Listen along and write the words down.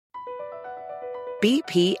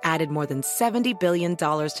BP added more than $70 billion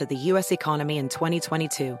to the U.S. economy in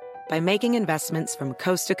 2022 by making investments from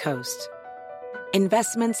coast to coast.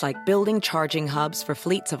 Investments like building charging hubs for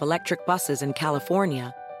fleets of electric buses in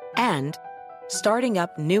California and starting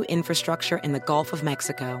up new infrastructure in the Gulf of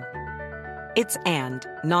Mexico. It's and,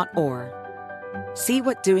 not or. See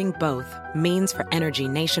what doing both means for energy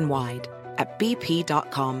nationwide at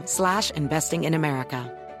bp.com/investing in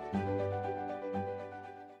America.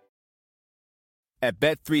 At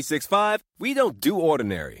Bet365, we don't do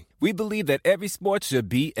ordinary. We believe that every sport should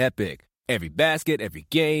be epic. Every basket, every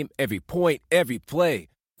game, every point, every play.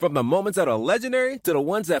 From the moments that are legendary to the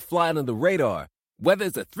ones that fly under the radar. Whether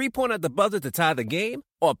it's a three-pointer at the buzzer to tie the game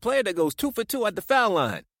or a player that goes 2 for 2 at the foul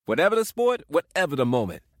line. Whatever the sport, whatever the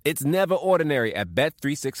moment. It's never ordinary at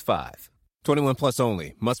Bet365. 21 plus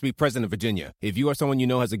only. Must be present in Virginia. If you or someone you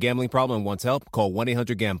know has a gambling problem and wants help, call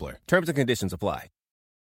 1-800-GAMBLER. Terms and conditions apply.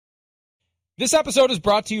 This episode is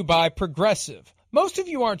brought to you by Progressive. Most of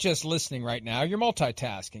you aren't just listening right now, you're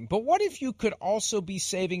multitasking. But what if you could also be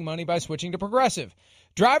saving money by switching to Progressive?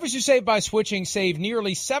 Drivers who save by switching save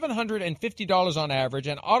nearly $750 on average,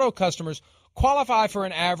 and auto customers qualify for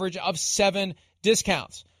an average of 7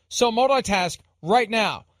 discounts. So multitask right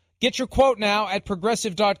now. Get your quote now at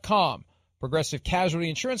Progressive.com. Progressive Casualty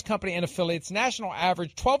Insurance Company and affiliates national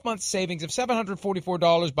average 12-month savings of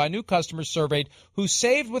 $744 by new customers surveyed who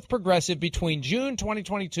saved with Progressive between June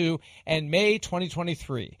 2022 and May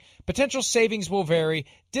 2023. Potential savings will vary.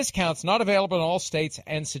 Discounts not available in all states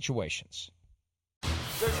and situations.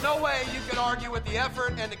 There's no way you can argue with the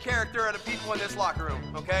effort and the character of the people in this locker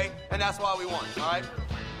room, okay? And that's why we won, all right?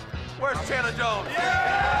 Where's Chandler Jones?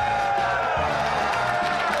 Yeah!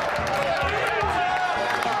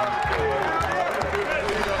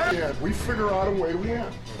 We figure out a way to win.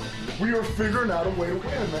 We are figuring out a way to win,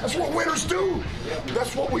 man. That's what winners do.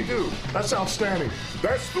 That's what we do. That's outstanding.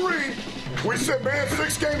 That's 3. We said, man,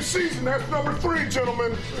 6-game season. That's number 3,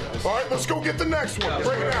 gentlemen. All right, let's go get the next one.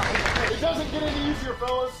 Bring it out. It doesn't get any easier,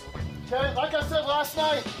 fellas. Okay? Like I said last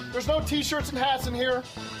night, there's no T-shirts and hats in here.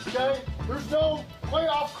 Okay? There's no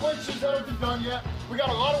playoff clinches that have been done yet. We got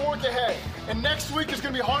a lot of work ahead. And next week is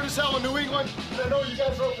going to be hard as hell in New England. And I know you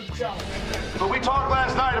guys are up for the challenge. But we talked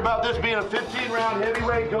last night about this being a 15-round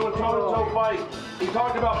heavyweight going toe-to-toe fight. We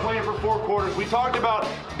talked about playing for 4 quarters. We talked about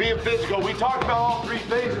being physical. We talked about all 3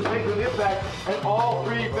 phases making an impact. And all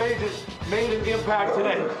 3 phases made an impact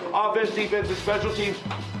today. Offense, defense, and special teams.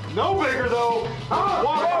 No bigger, though.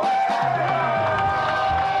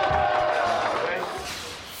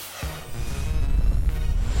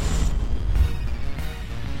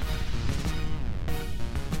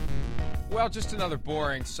 Well, just another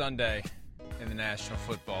boring Sunday in the National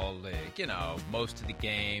Football League. You know, most of the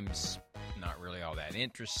games not really all that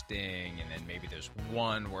interesting, and then maybe there's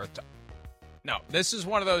one worth No, this is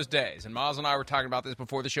one of those days, and Miles and I were talking about this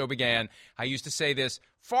before the show began. I used to say this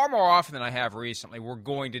far more often than I have recently. We're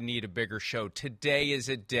going to need a bigger show. Today is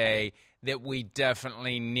a day that we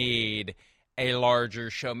definitely need a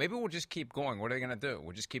larger show. Maybe we'll just keep going. What are they going to do?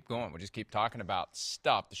 We'll just keep going. We'll just keep talking about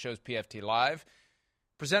stuff. The show's PFT Live,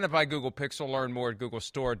 presented by Google Pixel. Learn more at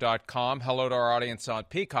googlestore.com. Hello to our audience on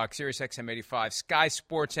Peacock, SiriusXM 85, Sky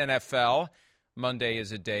Sports NFL. Monday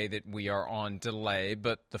is a day that we are on delay,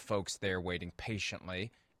 but the folks there waiting patiently.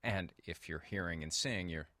 And if you're hearing and seeing,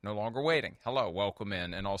 you're no longer waiting. Hello, welcome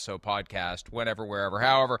in, and also podcast, whenever, wherever,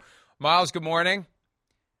 however. Miles, good morning.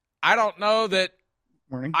 I don't know that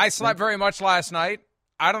I slept very much last night.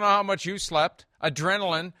 I don't know how much you slept.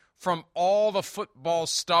 Adrenaline from all the football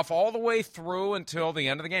stuff all the way through until the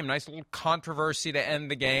end of the game. Nice little controversy to end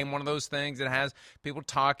the game. One of those things that has people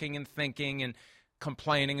talking and thinking and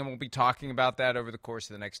complaining, and we'll be talking about that over the course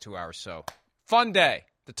of the next 2 hours. So, fun day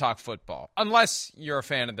to talk football, unless you're a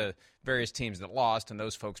fan of the various teams that lost, and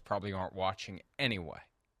those folks probably aren't watching anyway.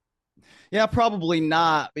 Yeah, probably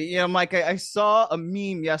not. But, you know, Mike, I saw a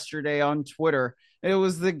meme yesterday on Twitter. It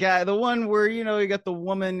was the one where, you know, you got the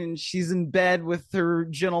woman and she's in bed with her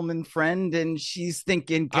gentleman friend, and she's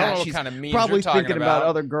thinking, gosh, she's probably thinking about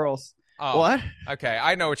other girls. Oh, what? Okay,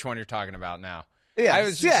 I know which one you're talking about now. Yeah, I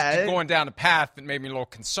was just going down a path that made me a little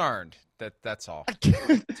concerned. That's all. It's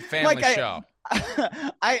a family show.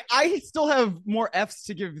 I still have more F's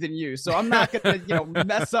to give than you, so I'm not going to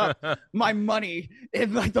mess up my money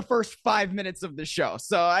in like the first 5 minutes of the show.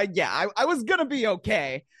 So I was going to be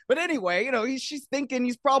okay. But anyway,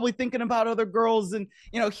 he's probably thinking about other girls, and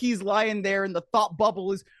he's lying there, and the thought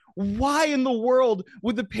bubble is, why in the world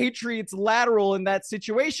would the Patriots lateral in that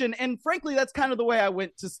situation? And frankly, that's kind of the way I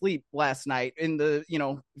went to sleep last night in the,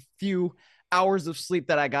 few hours of sleep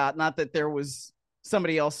that I got. Not that there was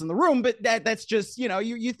somebody else in the room, but that's just,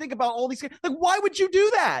 you think about all these, like, why would you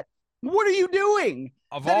do that? What are you doing?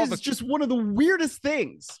 That is just one of the weirdest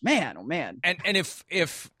things, man. Oh man. And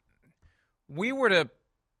if we were to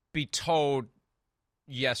be told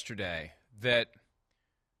yesterday that,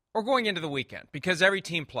 or going into the weekend, because every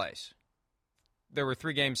team plays, there were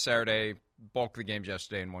 3 games Saturday, bulk of the games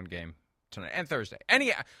yesterday, and 1 game tonight and Thursday.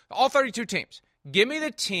 All 32 teams. Give me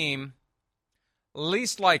the team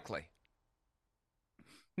most likely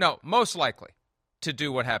to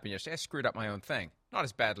do what happened yesterday. I screwed up my own thing. Not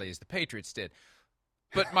as badly as the Patriots did.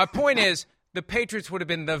 But my point is, the Patriots would have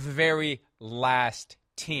been the very last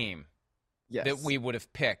team that we would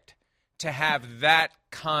have picked to have that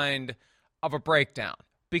kind of a breakdown.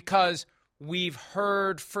 Because we've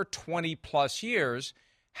heard for 20-plus years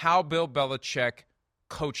how Bill Belichick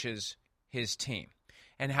coaches his team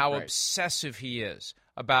and how obsessive he is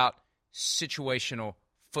about situational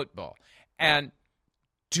football. And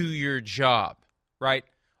do your job, right?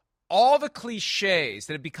 All the cliches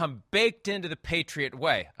that have become baked into the Patriot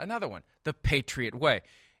way. Another one, the Patriot way.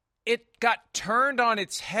 It got turned on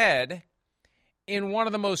its head in one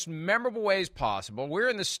of the most memorable ways possible. We're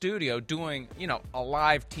in the studio doing, a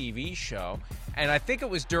live TV show, and I think it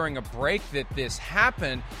was during a break that this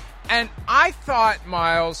happened. And I thought,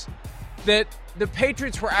 Miles, that the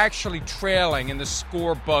Patriots were actually trailing and the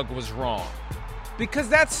score bug was wrong. Because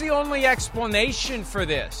that's the only explanation for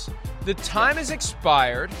this. The time has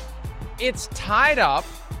expired. It's tied up.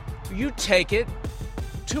 You take it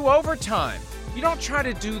to overtime. You don't try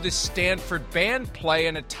to do the Stanford band play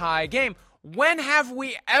in a tie game. When have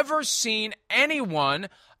we ever seen anyone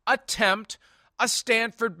attempt a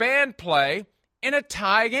Stanford band play in a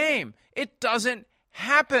tie game? It doesn't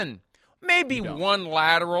happen. Maybe one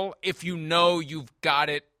lateral if you've got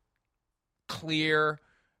it clear.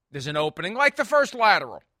 There's an opening, like the first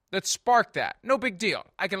lateral that sparked that. No big deal.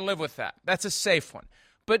 I can live with that. That's a safe one.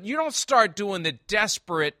 But you don't start doing the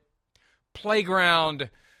desperate playground,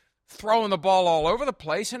 throwing the ball all over the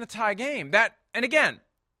place in a tie game. And again,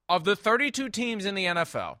 of the 32 teams in the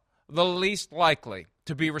NFL, the least likely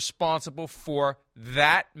to be responsible for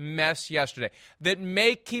that mess yesterday that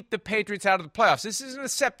may keep the Patriots out of the playoffs. This isn't a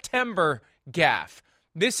September gaffe.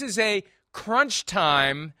 This is a crunch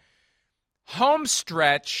time, home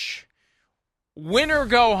stretch, win or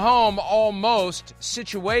go home almost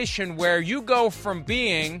situation where you go from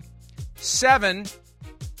being 7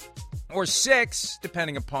 or 6,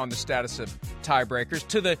 depending upon the status of tiebreakers,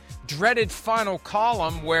 to the dreaded final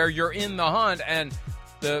column where you're in the hunt, and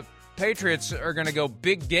the Patriots are going to go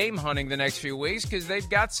big game hunting the next few weeks because they've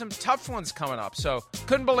got some tough ones coming up. So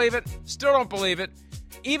couldn't believe it. Still don't believe it.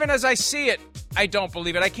 Even as I see it, I don't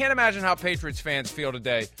believe it. I can't imagine how Patriots fans feel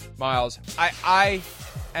today, Miles. I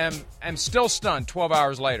am still stunned 12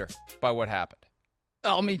 hours later by what happened.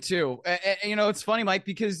 Oh, me too. It's funny, Mike,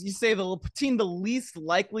 because you say the team the least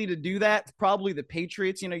likely to do that is probably the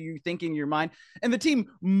Patriots. You think in your mind. And the team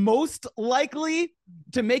most likely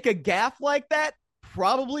to make a gaffe like that,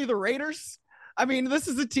 probably the Raiders. I mean, this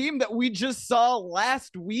is a team that we just saw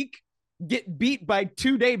last week get beat by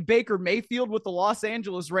 2-day Baker Mayfield with the Los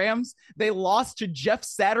Angeles Rams. They lost to Jeff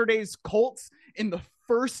Saturday's Colts in the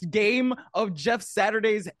first game of Jeff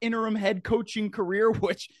Saturday's interim head coaching career,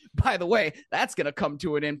 which, by the way, that's going to come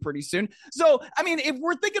to an end pretty soon. So, I mean, if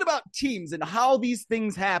we're thinking about teams and how these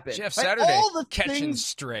things happen, Jeff Saturday all the catching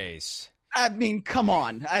strays. I mean, come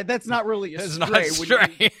on. That's not really a it's stray. Not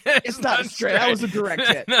stray. It's not a stray. That was a direct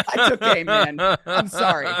hit. I took aim, man. I'm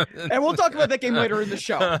sorry. And we'll talk about that game later in the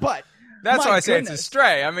show. But that's why I say it's a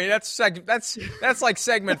stray. I mean, that's like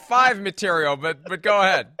segment 5 material, but go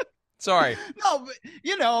ahead. Sorry. No, but,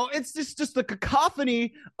 it's just the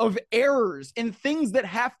cacophony of errors and things that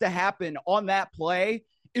have to happen on that play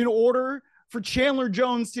in order for Chandler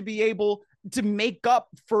Jones to be able to make up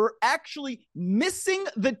for actually missing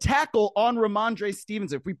the tackle on Ramondre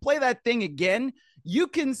Stevenson. If we play that thing again, you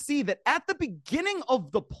can see that at the beginning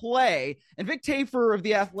of the play, and Vic Tafer of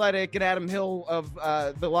The Athletic and Adam Hill of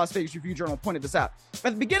the Las Vegas Review-Journal pointed this out.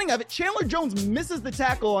 At the beginning of it, Chandler Jones misses the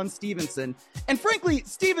tackle on Stevenson. And frankly,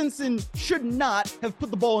 Stevenson should not have put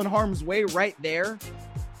the ball in harm's way right there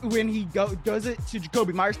when he does it to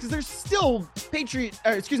Jacoby Myers, because there's still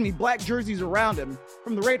black jerseys around him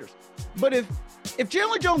from the Raiders. But if If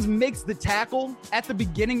Chandler Jones makes the tackle at the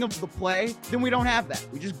beginning of the play, then we don't have that.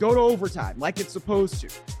 We just go to overtime like it's supposed to,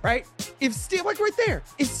 right? If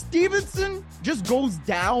Stevenson just goes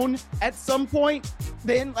down at some point,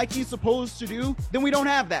 then like he's supposed to do, then we don't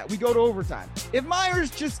have that. We go to overtime. If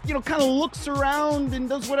Myers just, kind of looks around and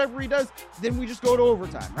does whatever he does, then we just go to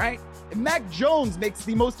overtime, right? If Mac Jones makes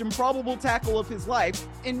the most improbable tackle of his life,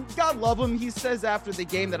 and God love him, he says after the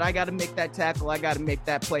game that I got to make that tackle, I got to make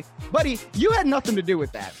that play. Buddy, you had nothing to do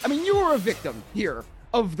with that. I mean, you were a victim here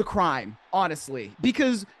of the crime, honestly,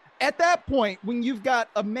 because at that point, when you've got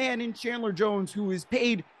a man in Chandler Jones who is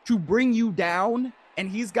paid to bring you down and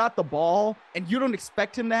he's got the ball and you don't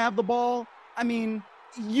expect him to have the ball, I mean,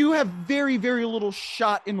 you have very, very little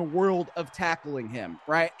shot in the world of tackling him,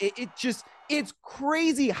 right? It's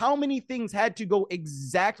crazy how many things had to go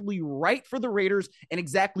exactly right for the Raiders and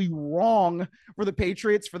exactly wrong for the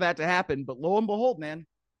Patriots for that to happen. But lo and behold, man,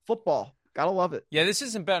 football. Gotta love it. Yeah, this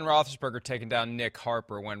isn't Ben Roethlisberger taking down Nick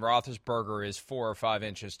Harper when Roethlisberger is 4 or 5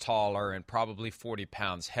 inches taller and probably 40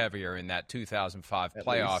 pounds heavier in that 2005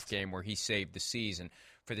 playoff game where he saved the season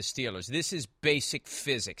for the Steelers. This is basic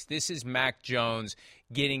physics. This is Mac Jones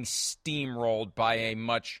getting steamrolled by a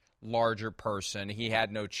much larger person. He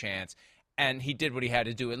had no chance, and he did what he had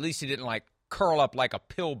to do. At least he didn't, curl up like a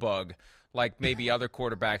pill bug like maybe other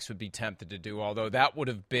quarterbacks would be tempted to do, although that would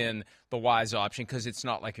have been the wise option because it's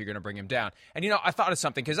not like you're going to bring him down. And, I thought of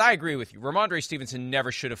something because I agree with you. Ramondre Stevenson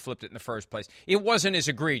never should have flipped it in the first place. It wasn't as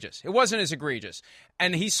egregious.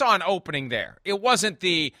 And he saw an opening there. It wasn't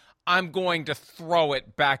the I'm going to throw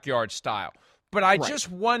it backyard style. But I just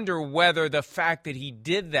wonder whether the fact that he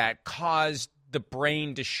did that caused the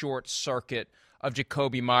brain to short circuit of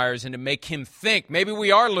Jacoby Myers and to make him think, maybe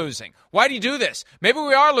we are losing. Why do you do this? Maybe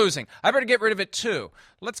we are losing. I better get rid of it too.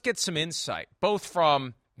 Let's get some insight, both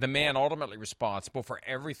from the man ultimately responsible for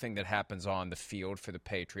everything that happens on the field for the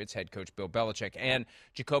Patriots, head coach Bill Belichick, and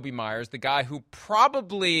Jacoby Myers, the guy who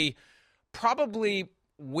probably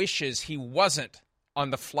wishes he wasn't on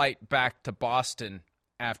the flight back to Boston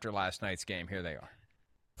after last night's game. Here they are.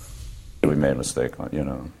 We made a mistake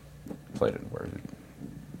on, played it where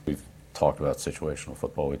we've talked about situational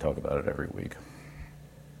football. We talk about it every week.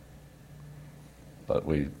 But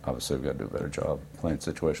we've got to do a better job playing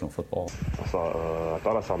situational football. I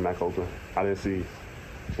thought I saw Mac open. I didn't see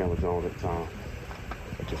Chandler Jones at the time.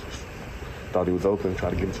 I just thought he was open,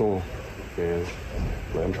 tried to get to him, and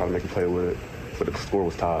let him try to make a play with it. But the score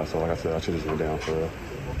was tied, so like I said, I should have just went down for it.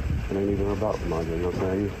 And ain't even about Ramondre, you know what I'm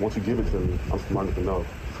saying? Once you give it to me, I'm smart enough to know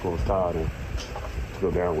the score was tied and to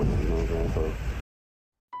go down with it, you know what I'm saying? So.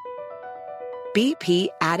 BP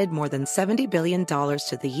added more than $70 billion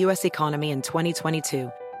to the U.S. economy in 2022.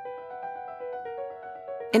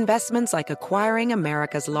 Investments like acquiring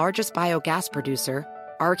America's largest biogas producer,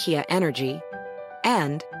 Archaea Energy,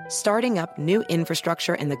 and starting up new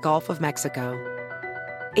infrastructure in the Gulf of Mexico.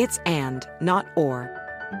 It's and, not or.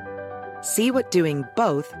 See what doing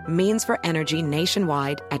both means for energy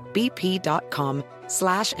nationwide at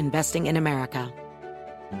bp.com/investing in America.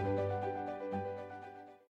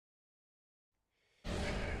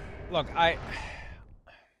 Look, I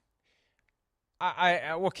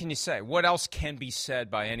what can you say? What else can be said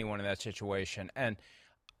by anyone in that situation? And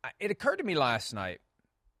it occurred to me last night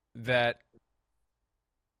that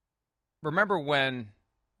remember when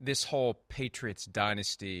this whole Patriots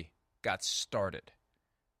dynasty got started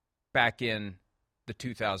back in the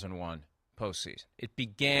 2001 postseason. It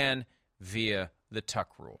began via the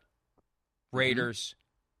Tuck rule. Raiders,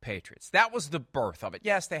 Patriots. That was the birth of it.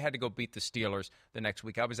 Yes, they had to go beat the Steelers the next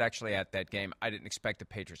week. I was actually at that game. I didn't expect the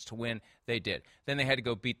Patriots to win. They did. Then they had to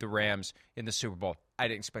go beat the Rams in the Super Bowl. I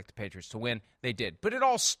didn't expect the Patriots to win. They did. But it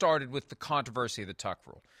all started with the controversy of the Tuck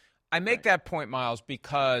rule. I make that point, Miles,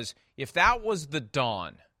 because if that was the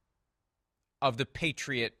dawn of the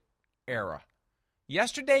Patriot era,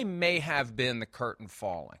 yesterday may have been the curtain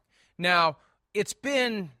falling. Now, it's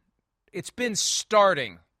been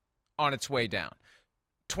starting on its way down.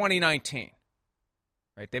 2019,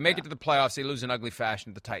 right? They make it to the playoffs. They lose in ugly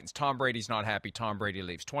fashion to the Titans. Tom Brady's not happy. Tom Brady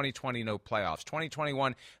leaves. 2020, no playoffs.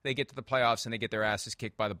 2021, they get to the playoffs and they get their asses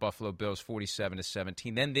kicked by the Buffalo Bills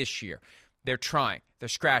 47-17. Then this year, they're trying. They're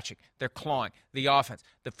scratching. They're clawing. The offense,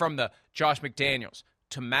 from the Josh McDaniels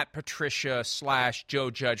to Matt Patricia /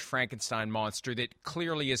 Joe Judge Frankenstein monster that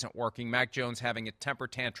clearly isn't working. Mac Jones having a temper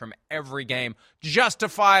tantrum every game,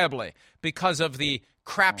 justifiably, because of the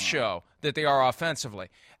crap show that they are offensively.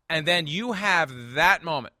 And then you have that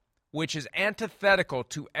moment, which is antithetical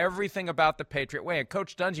to everything about the Patriot way. And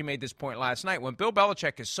Coach Dungy made this point last night. When Bill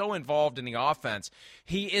Belichick is so involved in the offense,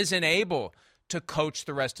 he isn't able to coach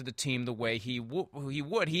the rest of the team the way he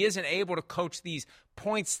would. He isn't able to coach these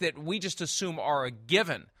points that we just assume are a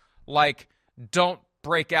given, like don't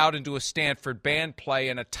break out into a Stanford band play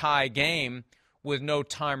in a tie game with no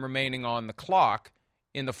time remaining on the clock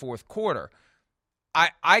in the fourth quarter.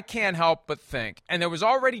 I can't help but think, and there was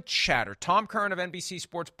already chatter, Tom Curran of NBC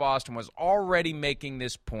Sports Boston was already making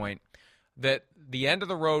this point, that the end of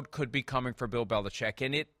the road could be coming for Bill Belichick,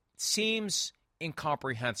 and it seems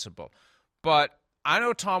incomprehensible. But I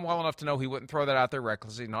know Tom well enough to know he wouldn't throw that out there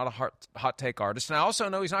recklessly, not a hot take artist, and I also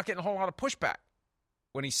know he's not getting a whole lot of pushback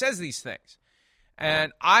when he says these things.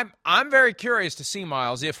 And I'm very curious to see,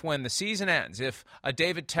 Miles, if when the season ends, if a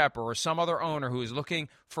David Tepper or some other owner who is looking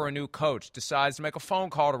for a new coach decides to make a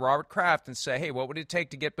phone call to Robert Kraft and say, hey, what would it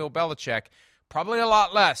take to get Bill Belichick? Probably a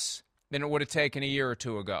lot less than it would have taken a year or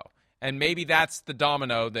two ago. And maybe that's the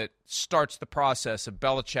domino that starts the process of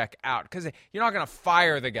Belichick out. Because you're not going to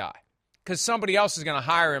fire the guy. Because somebody else is going to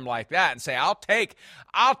hire him like that and say, I'll take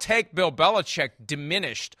Bill Belichick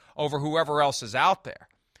diminished over whoever else is out there.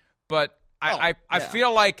 But I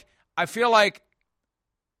feel like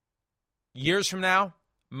years from now,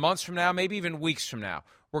 months from now, maybe even weeks from now,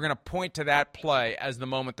 we're going to point to that play as the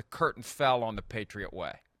moment the curtain fell on the Patriot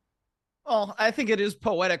way. Well, I think it is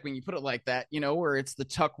poetic when you put it like that, where it's the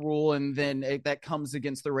tuck rule and then that comes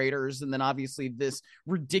against the Raiders. And then obviously this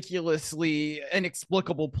ridiculously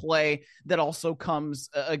inexplicable play that also comes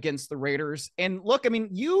against the Raiders. And look, I mean,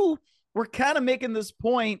 you were kind of making this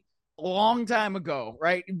point a long time ago,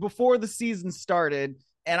 right? Before the season started,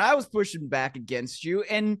 and I was pushing back against you.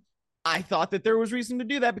 And I thought that there was reason to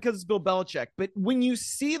do that because it's Bill Belichick. But when you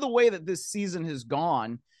see the way that this season has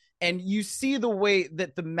gone, and you see the way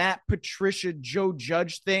that the Matt Patricia, Joe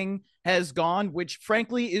Judge thing has gone, which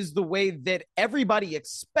frankly is the way that everybody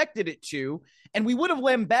expected it to. And we would have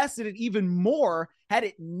lambasted it even more had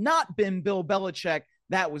it not been Bill Belichick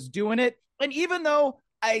that was doing it. And even though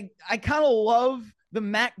I kind of love the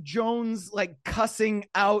Mac Jones, like cussing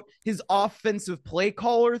out his offensive play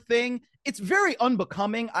caller thing, it's very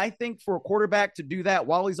unbecoming, I think, for a quarterback to do that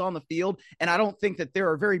while he's on the field. And I don't think that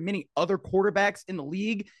there are very many other quarterbacks in the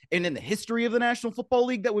league and in the history of the National Football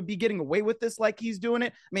League that would be getting away with this like he's doing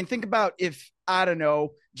it. I mean, think about if, I don't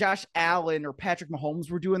know, Josh Allen or Patrick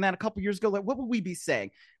Mahomes were doing that a couple years ago. Like, what would we be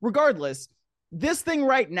saying? Regardless, this thing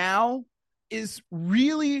right now is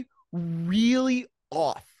really, really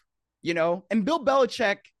off, and Bill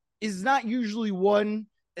Belichick is not usually one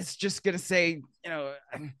that's just going to say,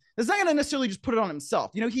 it's not going to necessarily just put it on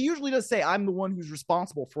himself. He usually does say, I'm the one who's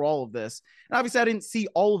responsible for all of this. And obviously I didn't see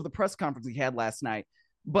all of the press conference he had last night,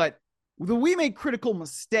 but we made critical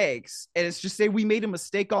mistakes, and it's just say we made a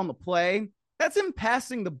mistake on the play. That's him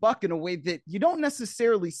passing the buck in a way that you don't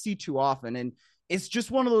necessarily see too often. And it's just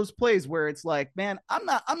one of those plays where it's like, man, I'm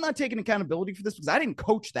not taking accountability for this because I didn't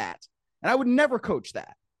coach that. And I would never coach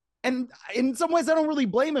that. And in some ways, I don't really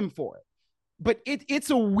blame him for it. But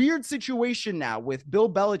it's a weird situation now with Bill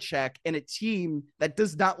Belichick and a team that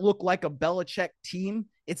does not look like a Belichick team.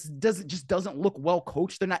 It just doesn't look well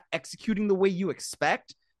coached. They're not executing the way you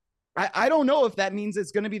expect. I don't know if that means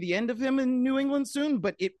it's going to be the end of him in New England soon,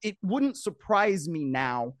 but it wouldn't surprise me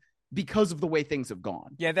now because of the way things have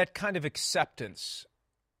gone. Yeah, that kind of acceptance.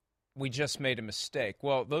 We just made a mistake.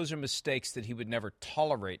 Well, those are mistakes that he would never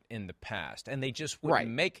tolerate in the past, and they just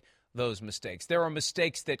wouldn't make those mistakes. There are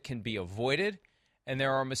mistakes that can be avoided, and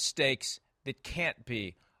there are mistakes that can't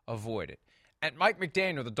be avoided. And Mike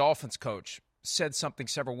McDaniel, the Dolphins coach, said something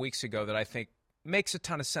several weeks ago that I think makes a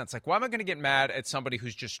ton of sense. Like, why am I going to get mad at somebody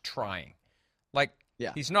who's just trying? Like,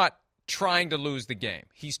 he's not trying to lose the game.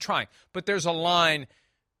 He's trying. But there's a line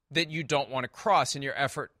that you don't want to cross in your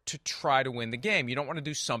effort to try to win the game. You don't want to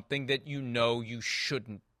do something that you know you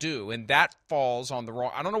shouldn't do, and that falls on the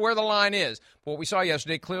wrong – I don't know where the line is, but what we saw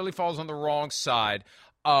yesterday clearly falls on the wrong side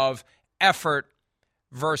of effort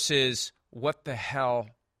versus what the hell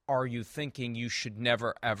are you thinking? You should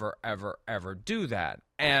never, ever, ever, ever do that.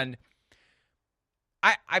 And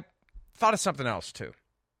I thought of something else, too,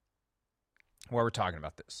 while we're talking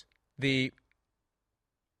about this. The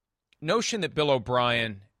notion that Bill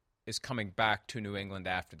O'Brien is coming back to New England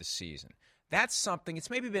after the season. That's something, it's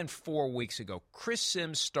maybe been 4 weeks ago. Chris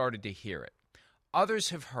Sims started to hear it. Others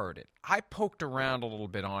have heard it. I poked around a little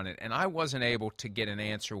bit on it, and I wasn't able to get an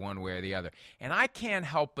answer one way or the other. And I can't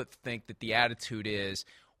help but think that the attitude is,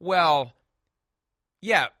 well,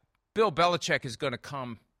 yeah, Bill Belichick is going to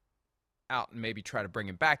come out and maybe try to bring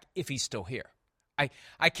him back if he's still here.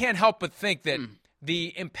 I can't help but think that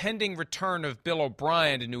the impending return of Bill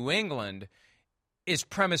O'Brien to New England is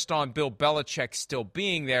premised on Bill Belichick still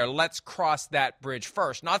being there. Let's cross that bridge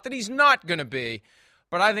first. Not that he's not going to be,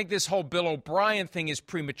 But I think this whole Bill O'Brien thing is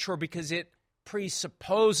premature because it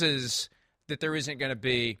presupposes that there isn't going to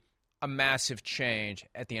be a massive change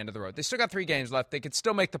at the end of the road. They still got 3 games left. They could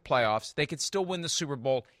still make the playoffs. They could still win the Super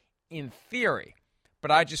Bowl in theory.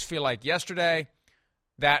 But I just feel like yesterday,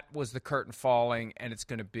 that was the curtain falling, and it's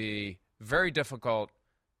going to be very difficult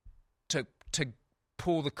to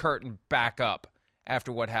pull the curtain back up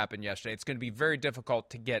after what happened yesterday. It's going to be very difficult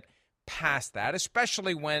to get past that,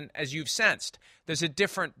 especially when, as you've sensed, there's a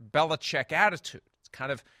different Belichick attitude. It's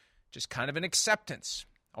kind of an acceptance.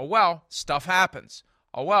 Oh, well, stuff happens.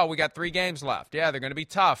 Oh, well, we got 3 games left. Yeah, they're going to be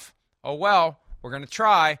tough. Oh, well, we're going to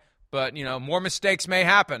try, but, more mistakes may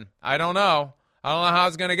happen. I don't know. I don't know how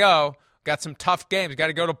it's going to go. Got some tough games. Got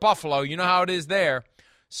to go to Buffalo. You know how it is there.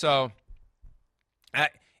 So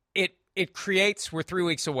it creates, we're 3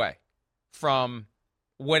 weeks away from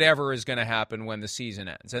whatever is going to happen when the season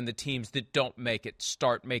ends, and the teams that don't make it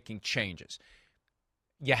start making changes.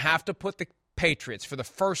 You have to put the Patriots, for the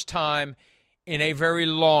first time in a very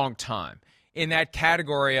long time, in that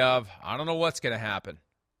category of, I don't know what's going to happen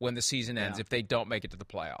when the season ends if they don't make it to the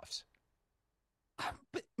playoffs.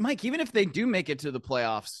 But Mike, even if they do make it to the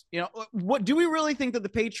playoffs, what do we really think that the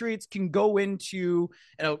Patriots can go into,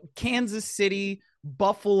 Kansas City,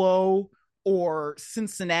 Buffalo, or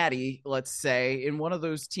Cincinnati, let's say, in one of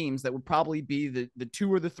those teams that would probably be the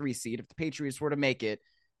 2 or the 3 seed if the Patriots were to make it,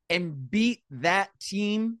 and beat that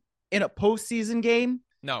team in a postseason game?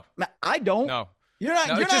 No, I don't. No. You're not.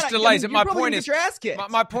 No, you're it just not, delays I it. mean,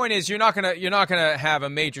 My point is, you're not gonna have a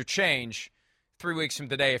major change 3 weeks from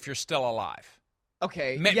today if you're still alive.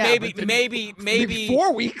 Okay, maybe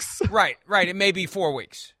 4 weeks. Right. It may be 4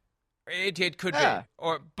 weeks. It could be.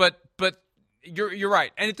 But you're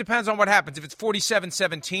right, and it depends on what happens. If it's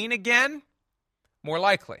 47-17 again, more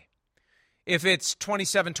likely. If it's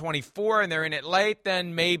 27-24 and they're in it late,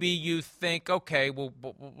 then maybe you think, okay, we'll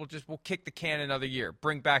kick the can another year.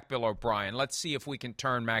 Bring back Bill O'Brien. Let's see if we can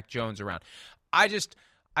turn Mac Jones around. I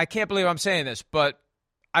can't believe I'm saying this, but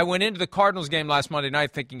I went into the Cardinals game last Monday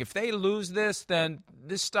night thinking if they lose this, then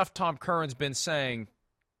this stuff Tom Curran's been saying,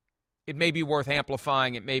 it may be worth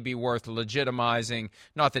amplifying. It may be worth legitimizing.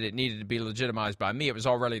 Not that it needed to be legitimized by me. It was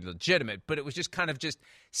already legitimate, but it was just kind of just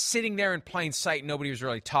sitting there in plain sight. Nobody was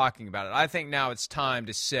really talking about it. I think now it's time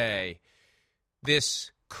to say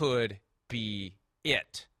this could be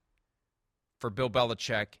it for Bill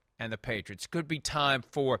Belichick and the Patriots. It could be time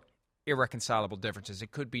for irreconcilable differences.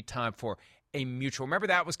 It could be time for a mutual. Remember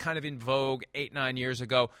that was kind of in vogue 8-9 years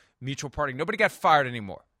ago, mutual parting. Nobody got fired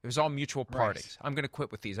anymore. It was all mutual partings. Right. I'm going to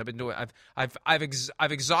quit with these. I've been doing. I've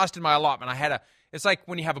exhausted my allotment. It's like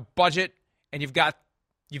when you have a budget and you've got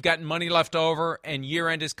money left over and year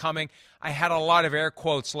end is coming. I had a lot of air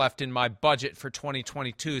quotes left in my budget for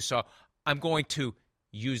 2022, so I'm going to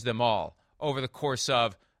use them all over the course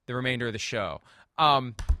of the remainder of the show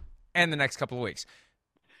and the next couple of weeks.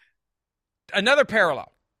 Another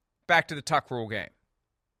parallel. Back to the Tuck Rule game.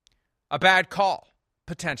 A bad call,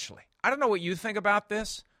 potentially. I don't know what you think about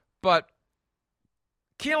this, but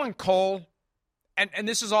Keelan Cole, and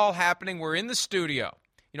this is all happening. We're in the studio.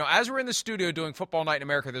 As we're in the studio doing Football Night in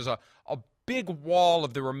America, there's a big wall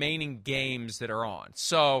of the remaining games that are on.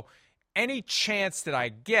 So any chance that I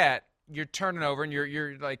get, you're turning over and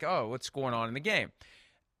you're like, oh, what's going on in the game?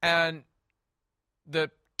 And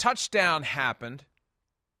the touchdown happened.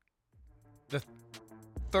 The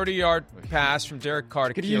 30-yard pass from Derek Carr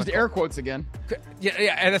to Could have used air quotes again.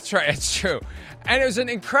 Yeah, that's right. It's true. And it was an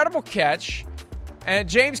incredible catch. And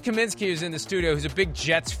James Kaminsky, who's in the studio, who's a big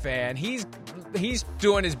Jets fan, he's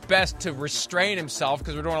doing his best to restrain himself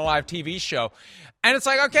because we're doing a live TV show. And it's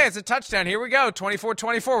like, okay, it's a touchdown. Here we go,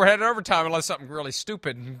 24-24. We're headed overtime unless something really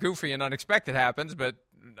stupid and goofy and unexpected happens. But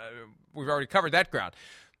we've already covered that ground.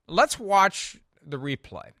 Let's watch the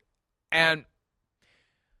replay. And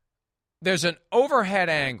there's an overhead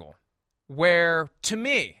angle where, to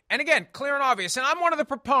me, and again, clear and obvious, and I'm one of the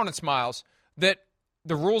proponents, Miles, that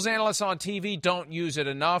the rules analysts on TV don't use it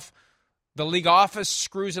enough. The league office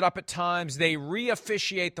screws it up at times. They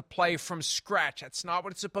re-officiate the play from scratch. That's not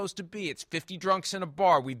what it's supposed to be. It's 50 drunks in a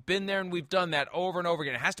bar. We've been there and we've done that over and over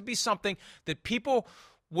again. It has to be something that people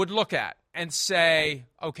would look at and say,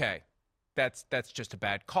 okay, that's just a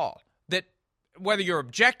bad call. That whether you're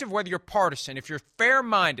objective, whether you're partisan, if you're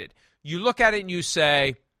fair-minded, you look at it and you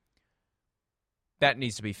say, that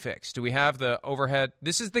needs to be fixed. Do we have the overhead?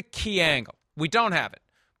 This is the key angle. We don't have it.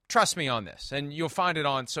 Trust me on this. And you'll find it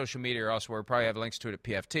on social media or elsewhere. We'll probably have links to it at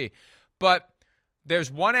PFT. But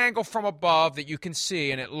there's one angle from above that you can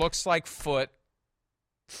see, and it looks like foot.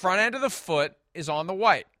 Front end of the foot is on the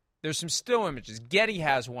white. There's some still images. Getty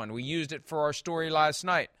has one. We used it for our story last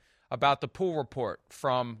night about the pool report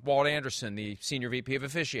from Walt Anderson, the senior VP of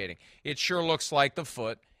officiating. It sure looks like the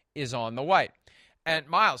foot is on the white. And,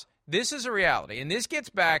 Miles, this is a reality, and this gets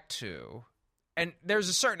back to, and there's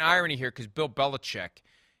a certain irony here because Bill Belichick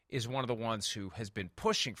is one of the ones who has been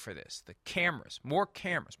pushing for this. The cameras, more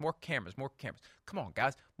cameras, more cameras, more cameras. Come on,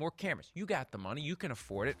 guys, more cameras. You got the money. You can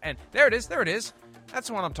afford it. And there it is. There it is. That's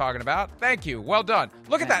the one I'm talking about. Thank you. Well done.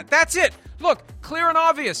 Look at that. That's it. Look, clear and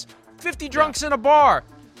obvious. 50 drunks in a bar.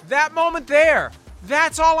 That moment there.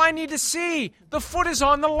 That's all I need to see. The foot is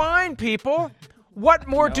on the line, people. What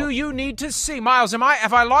more do you need to see? Miles,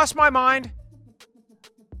 have I lost my mind?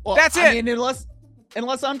 Well, that's it. I mean,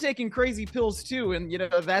 unless I'm taking crazy pills too, and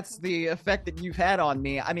that's the effect that you've had on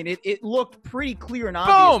me. I mean, it looked pretty clear and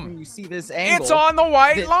obvious when you see this angle. It's on the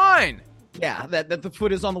white line. Yeah, that the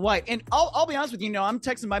foot is on the white. And I'll be honest with you, I'm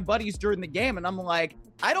texting my buddies during the game, and I'm like,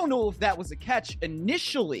 I don't know if that was a catch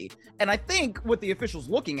initially. And I think what the official's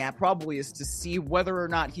looking at probably is to see whether or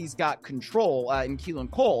not he's got control in Keelan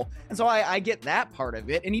Cole. And so I get that part of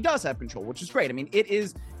it, and he does have control, which is great. I mean, it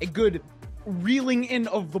is a good reeling in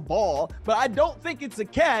of the ball, but I don't think it's a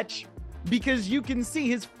catch because you can see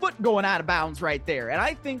his foot going out of bounds right there. And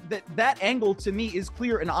I think that angle to me is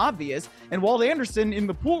clear and obvious. And Walt Anderson in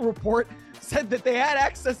the pool report said that they had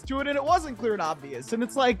access to it and it wasn't clear and obvious. And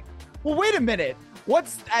it's like, well, wait a minute. What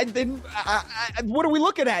are we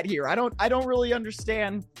looking at here? I don't really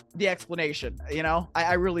understand the explanation.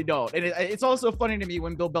 I really don't. And it's also funny to me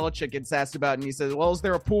when Bill Belichick gets asked about it and he says, well, is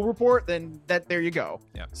there a pool report? Then there you go.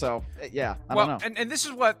 Yeah. So yeah, I don't know. And this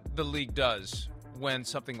is what the league does when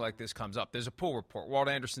something like this comes up. There's a pool report. Walt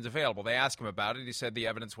Anderson's available. They ask him about it. He said the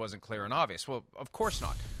evidence wasn't clear and obvious. Well, of course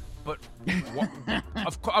not. But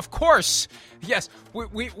of course, yes,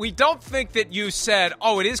 we don't think that you said,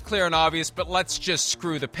 oh, it is clear and obvious, but let's just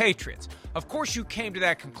screw the Patriots. Of course you came to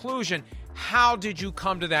that conclusion. How did you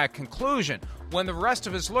come to that conclusion? When the rest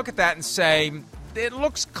of us look at that and say, it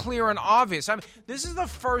looks clear and obvious. I mean, this is the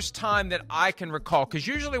first time that I can recall, because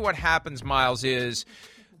usually what happens, Miles, is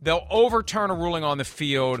they'll overturn a ruling on the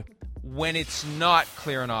field when it's not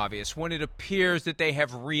clear and obvious, when it appears that they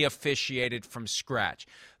have re-officiated from scratch.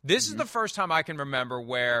 This is the first time I can remember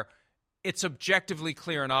where it's objectively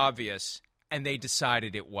clear and obvious, and they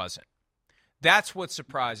decided it wasn't. That's what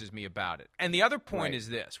surprises me about it. And the other point is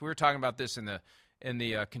this: we were talking about this in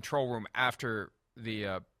the control room after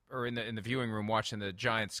the or in the viewing room watching the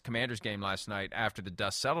Giants Commanders game last night after the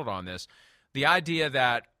dust settled on this. The idea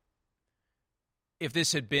that if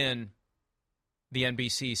this had been the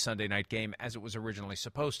NBC Sunday night game as it was originally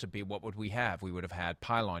supposed to be, what would we have? We would have had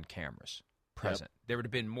pylon cameras present. Yep. There would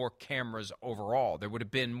have been more cameras overall. There would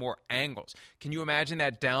have been more angles. Can you imagine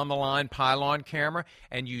that down-the-line pylon camera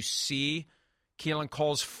and you see Keelan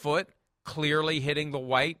Cole's foot clearly hitting the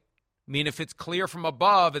white? I mean, if it's clear from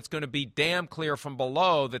above, it's going to be damn clear from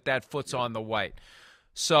below that foot's on the white.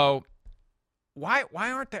 So why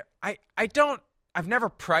aren't there – I've never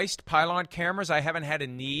priced pylon cameras. I haven't had a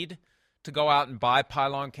need to go out and buy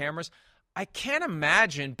pylon cameras. I can't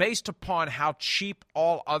imagine, based upon how cheap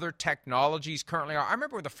all other technologies currently are. I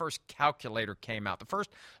remember when the first calculator came out. The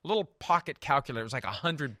first little pocket calculator was like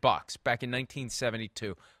 $100 back in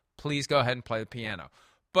 1972. Please go ahead and play the piano.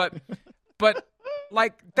 But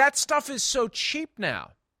like that stuff is so cheap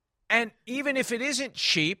now. And even if it isn't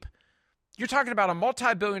cheap, you're talking about a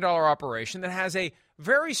multi-billion-dollar operation that has a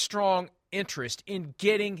very strong interest in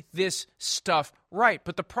getting this stuff right.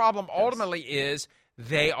 But the problem ultimately is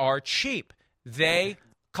they are cheap. They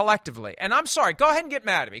collectively. And I'm sorry, go ahead and get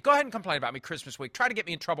mad at me. Go ahead and complain about me Christmas week. Try to get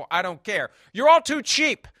me in trouble. I don't care. You're all too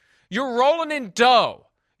cheap. You're rolling in dough.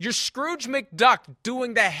 You're Scrooge McDuck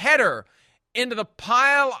doing the header into the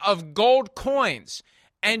pile of gold coins.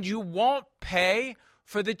 And you won't pay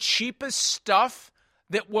for the cheapest stuff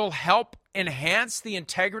that will help enhance the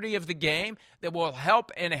integrity of the game, that will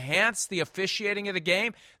help enhance the officiating of the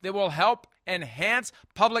game, that will help enhance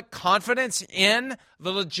public confidence in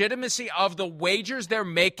the legitimacy of the wagers they're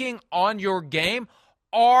making on your game.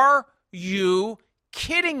 Are you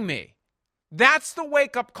kidding me? That's the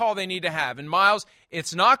wake-up call they need to have. And, Miles,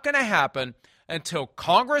 it's not going to happen until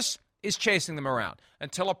Congress is chasing them around,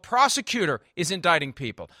 until a prosecutor is indicting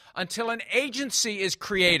people, until an agency is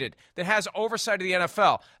created that has oversight of the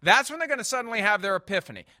NFL. That's when they're going to suddenly have their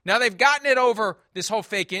epiphany. Now, they've gotten it over this whole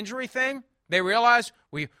fake injury thing. They realize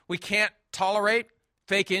we can't tolerate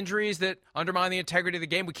fake injuries that undermine the integrity of the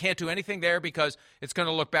game. We can't do anything there because it's going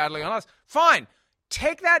to look badly on us. Fine.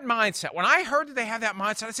 Take that mindset. When I heard that they have that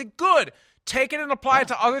mindset, I said, good. Take it and apply it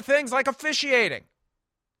to other things like officiating.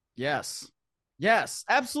 Yes,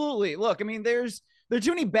 absolutely. Look, I mean, there are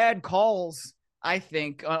too many bad calls I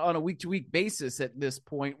think, on a week-to-week basis at this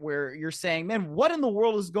point, where you're saying, man, what in the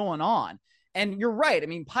world is going on? And you're right. I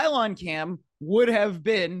mean, pylon cam would have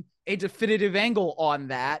been a definitive angle on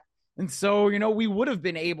that. And so, we would have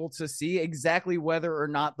been able to see exactly whether or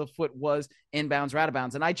not the foot was inbounds or out of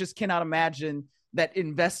bounds. And I just cannot imagine that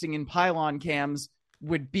investing in pylon cams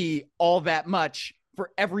would be all that much for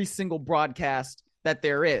every single broadcast that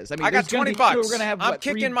there is. I mean, I got $20. We're gonna have, I'm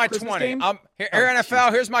kicking my 20. Here, NFL,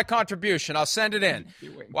 geez. Here's my contribution. I'll send it in.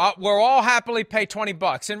 We'll all happily pay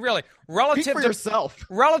 $20. And really, relative to yourself,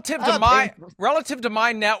 relative to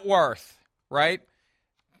my net worth, right?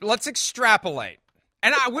 Let's extrapolate.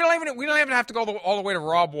 And we don't even have to go all the way to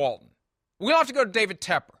Rob Walton. We don't have to go to David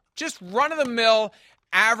Tepper. Just run-of-the-mill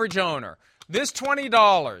average owner. This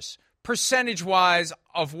 $20, percentage-wise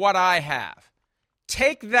of what I have.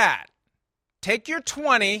 Take that. Take your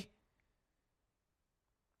 20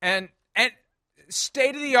 and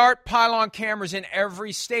state-of-the-art pylon cameras in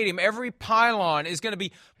every stadium. Every pylon is going to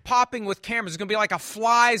be popping with cameras. It's going to be like a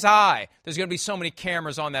fly's eye. There's going to be so many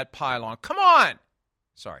cameras on that pylon. Come on.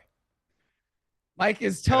 Sorry. Mike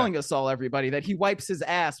is telling us all, everybody, that he wipes his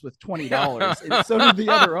ass with $20, and so do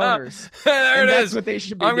the other owners. There it is. That's what they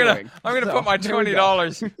should be doing. I'm gonna put my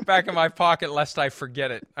 $20 back in my pocket lest I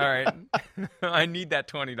forget it. All right. I need that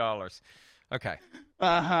 $20. Okay.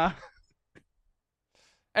 Uh-huh.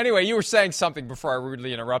 Anyway, you were saying something before I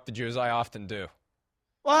rudely interrupted you, as I often do.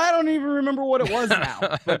 Well, I don't even remember what it was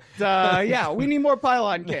now. But, yeah, we need more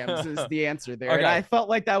pylon cams is the answer there. Okay. And I felt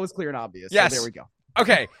like that was clear and obvious. Yes. So there we go.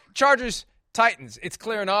 Okay. Chargers, Titans. It's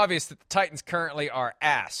clear and obvious that the Titans currently are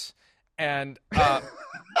ass. And,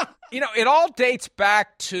 it all dates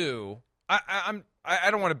back to, I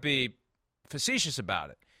don't want to be facetious about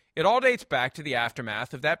it. It all dates back to the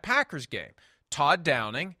aftermath of that Packers game. Todd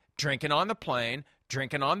Downing, drinking on the plane,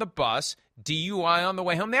 drinking on the bus, DUI on the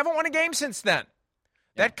way home. They haven't won a game since then.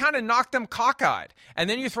 Yeah. That kind of knocked them cockeyed. And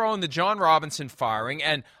then you throw in the John Robinson firing,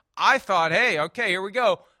 and I thought, hey, okay, here we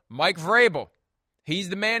go. Mike Vrabel. He's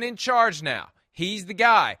the man in charge now. He's the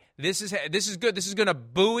guy. This is good. This is going to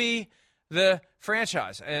buoy the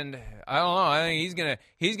franchise. And I don't know. I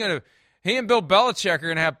think he and Bill Belichick are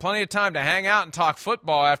going to have plenty of time to hang out and talk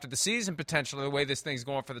football after the season, potentially, the way this thing's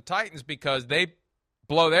going for the Titans, because they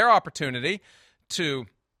blow their opportunity to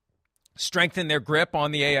strengthen their grip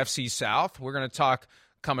on the AFC South. We're going to talk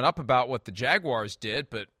coming up about what the Jaguars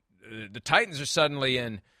did, but the Titans are suddenly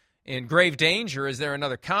in grave danger. Is there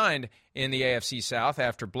another kind in the AFC South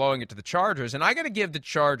after blowing it to the Chargers? And I got to give the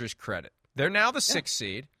Chargers credit. They're now the 6th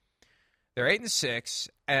seed. They're 8-6,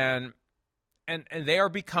 and they are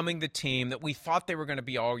becoming the team that we thought they were going to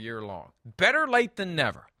be all year long. Better late than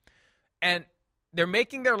never. And they're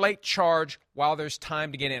making their late charge while there's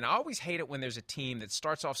time to get in. I always hate it when there's a team that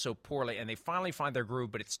starts off so poorly and they finally find their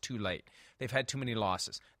groove, but it's too late. They've had too many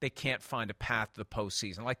losses. They can't find a path to the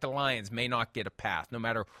postseason. Like the Lions may not get a path no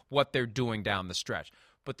matter what they're doing down the stretch.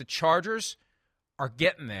 But the Chargers are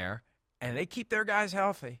getting there, and they keep their guys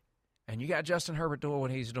healthy. And you got Justin Herbert doing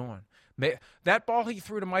what he's doing. That ball he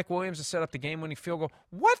threw to Mike Williams to set up the game-winning field goal,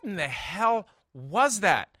 what in the hell was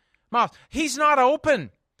that? Miles, he's not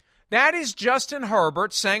open. That is Justin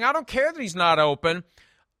Herbert saying, I don't care that he's not open.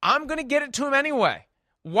 I'm going to get it to him anyway.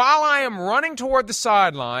 While I am running toward the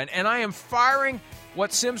sideline, and I am firing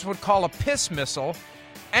what Sims would call a piss missile,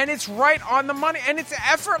 and it's right on the money, and it's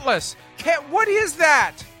effortless. What is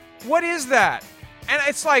that? What is that? And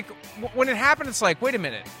it's like, when it happened, it's like, wait a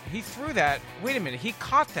minute. He threw that. Wait a minute. He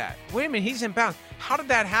caught that. Wait a minute. He's in bounds. How did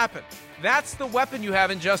that happen? That's the weapon you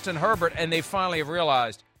have in Justin Herbert, and they finally have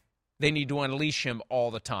realized they need to unleash him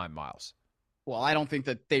all the time, Miles. Well, I don't think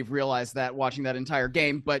that they've realized that watching that entire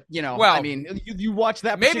game, but, I mean, you watch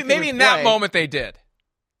that maybe in that moment they did.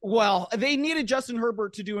 Well, they needed Justin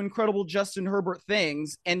Herbert to do incredible Justin Herbert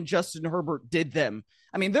things, and Justin Herbert did them.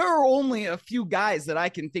 I mean, there are only a few guys that I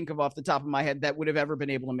can think of off the top of my head that would have ever been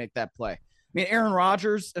able to make that play. I mean, Aaron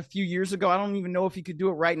Rodgers a few years ago, I don't even know if he could do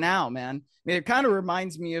it right now, man. I mean, it kind of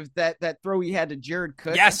reminds me of that throw he had to Jared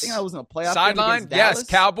Cook. Yes. I think that was in a playoff sideline. Yes,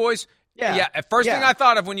 Cowboys. Yeah. First thing I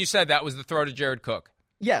thought of when you said that was the throw to Jared Cook.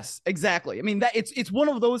 Yes, exactly. I mean, it's one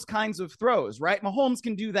of those kinds of throws, right? Mahomes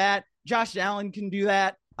can do that. Josh Allen can do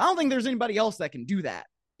that. I don't think there's anybody else that can do that,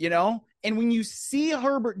 And when you see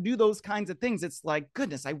Herbert do those kinds of things, it's like,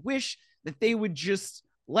 goodness, I wish that they would just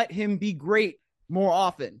let him be great more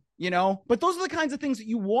often, But those are the kinds of things that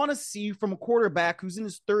you want to see from a quarterback who's in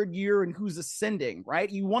his 3rd year and who's ascending, right?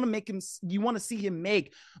 You want to see him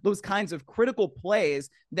make those kinds of critical plays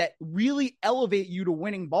that really elevate you to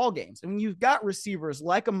winning ball games. And when you've got receivers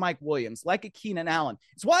like a Mike Williams, like a Keenan Allen,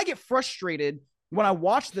 it's why I get frustrated when I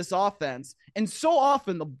watch this offense, and so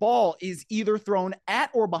often the ball is either thrown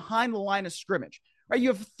at or behind the line of scrimmage, right? You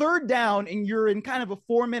have third down and you're in kind of a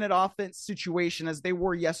 4-minute offense situation as they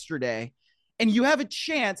were yesterday. And you have a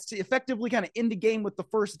chance to effectively kind of end the game with the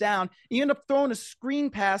first down. You end up throwing a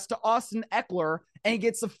screen pass to Austin Eckler, and he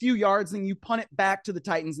gets a few yards, and you punt it back to the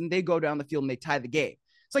Titans, and they go down the field and they tie the game.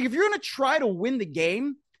 It's like, if you're going to try to win the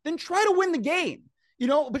game, then try to win the game,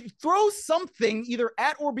 but throw something either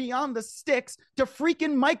at or beyond the sticks to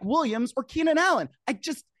freaking Mike Williams or Keenan Allen.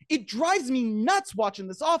 It drives me nuts watching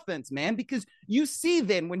this offense, man, because you see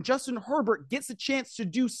then when Justin Herbert gets a chance to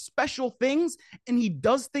do special things and he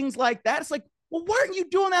does things like that, it's like, well, why aren't you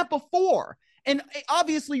doing that before? And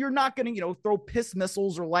obviously you're not going to, throw piss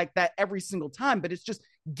missiles or like that every single time, but it's just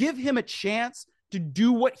give him a chance to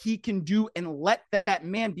do what he can do and let that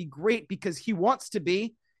man be great because he wants to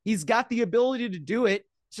be. He's got the ability to do it.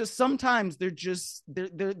 It's just sometimes they're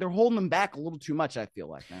holding him back a little too much, I feel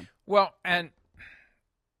like, man. Well, and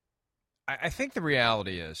I think the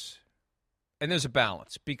reality is, and there's a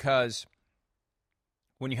balance, because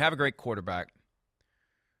when you have a great quarterback,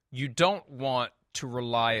 you don't want to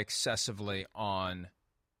rely excessively on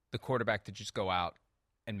the quarterback to just go out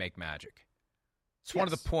and make magic. It's one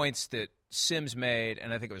of the points that Sims made,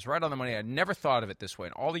 and I think it was right on the money. I never thought of it this way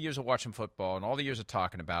in all the years of watching football and all the years of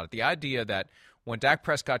talking about it. The idea that when Dak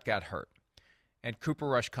Prescott got hurt and Cooper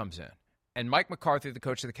Rush comes in, and Mike McCarthy, the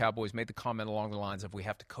coach of the Cowboys, made the comment along the lines of we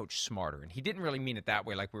have to coach smarter. And he didn't really mean it that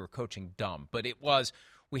way, like we were coaching dumb. But it was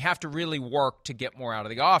we have to really work to get more out of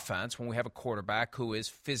the offense when we have a quarterback who is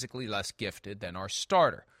physically less gifted than our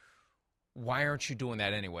starter. Why aren't you doing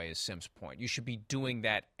that anyway, is Sim's point. You should be doing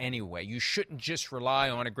that anyway. You shouldn't just rely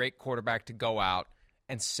on a great quarterback to go out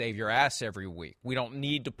and save your ass every week. We don't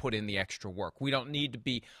need to put in the extra work. We don't need to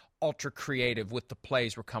be ultra creative with the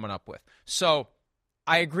plays we're coming up with. So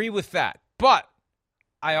I agree with that, but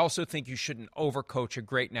I also think you shouldn't overcoach a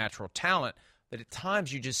great natural talent that at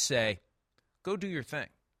times you just say, go do your thing.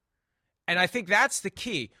 And I think that's the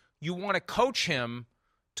key. You want to coach him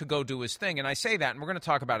to go do his thing. And I say that, and we're going to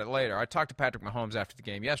talk about it later. I talked to Patrick Mahomes after the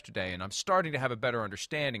game yesterday, and I'm starting to have a better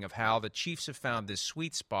understanding of how the Chiefs have found this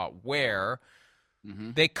sweet spot where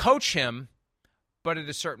they coach him, but at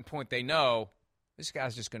a certain point they know this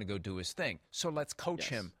guy's just going to go do his thing. So let's coach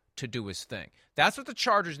him to do his thing. That's what the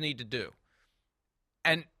Chargers need to do.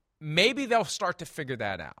 And maybe they'll start to figure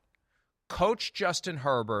that out. Coach Justin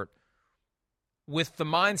Herbert with the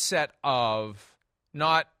mindset of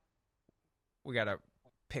not, we got to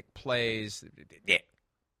pick plays.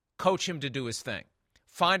 Coach him to do his thing.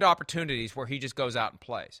 Find opportunities where he just goes out and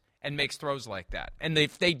plays and makes throws like that. And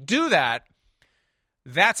if they do that,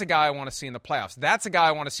 that's a guy I want to see in the playoffs. That's a guy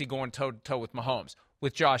I want to see going toe-to-toe with Mahomes,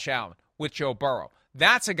 with Josh Allen, with Joe Burrow.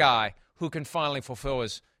 That's a guy who can finally fulfill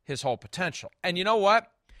his whole potential. And you know what?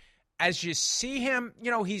 As you see him,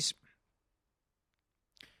 he's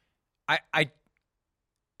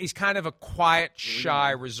kind of a quiet, shy,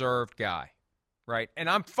 reserved guy, right? And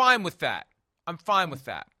I'm fine with that.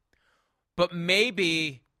 But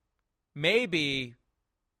maybe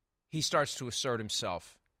he starts to assert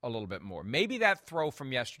himself a little bit more. Maybe that throw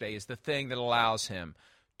from yesterday is the thing that allows him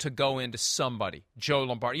to go into somebody, Joe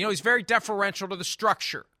Lombardi. He's very deferential to the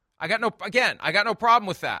structure. I got no problem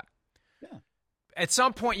with that. Yeah. At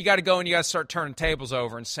some point, you got to go and you got to start turning tables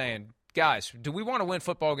over and saying, guys, do we want to win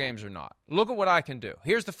football games or not? Look at what I can do.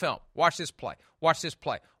 Here's the film. Watch this play. Watch this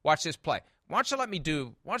play. Watch this play. Why don't you let me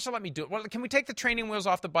do it? Well, can we take the training wheels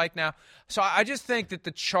off the bike now? So I just think that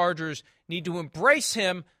the Chargers need to embrace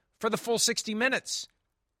him for the full 60 minutes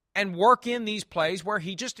and work in these plays where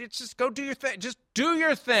it's just go do your thing. Just do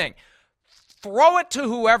your thing. Throw it to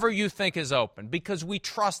whoever you think is open because we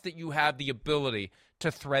trust that you have the ability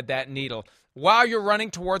to thread that needle while you're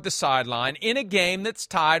running toward the sideline in a game that's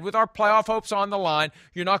tied with our playoff hopes on the line.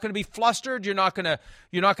 You're not going to be flustered. You're not going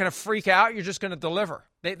to freak out. You're just going to deliver.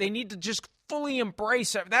 They need to just fully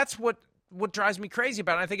embrace it. That's what drives me crazy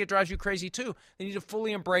about it. I think it drives you crazy too. They need to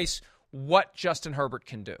fully embrace what Justin Herbert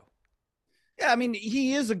can do. Yeah, I mean,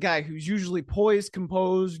 he is a guy who's usually poised,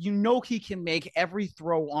 composed. He can make every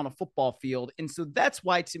throw on a football field. And so that's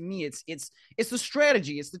why, to me, it's the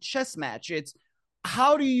strategy. It's the chess match. It's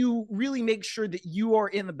how do you really make sure that you are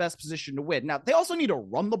in the best position to win? Now, they also need to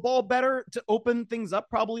run the ball better to open things up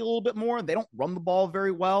probably a little bit more. They don't run the ball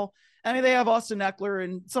very well. I mean, they have Austin Eckler,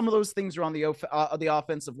 and some of those things are on the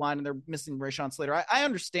offensive line, and they're missing Rashawn Slater. I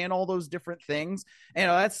understand all those different things.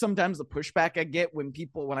 That's sometimes the pushback I get when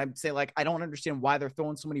I say, like, I don't understand why they're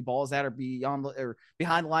throwing so many balls at or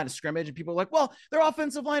behind the line of scrimmage, and people are like, well, their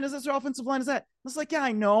offensive line is this, their offensive line is that. It's like, yeah,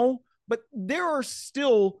 I know, but there are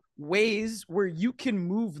still ways where you can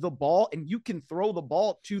move the ball and you can throw the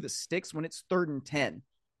ball to the sticks when it's 3rd and 10.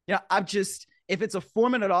 If it's a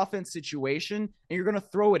 4-minute offense situation and you're going to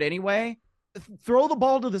throw it anyway, throw the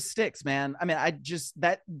ball to the sticks, man. I mean,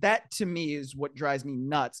 that to me is what drives me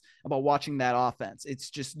nuts about watching that offense. It's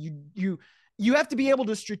just, you have to be able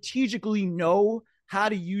to strategically know how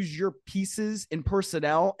to use your pieces and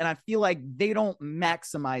personnel. And I feel like they don't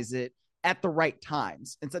maximize it at the right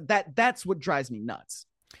times. And so that's what drives me nuts.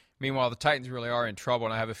 Meanwhile, the Titans really are in trouble,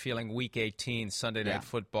 and I have a feeling Week 18 Sunday Night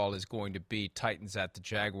Football is going to be Titans at the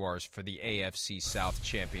Jaguars for the AFC South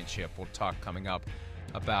Championship. We'll talk coming up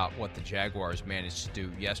about what the Jaguars managed to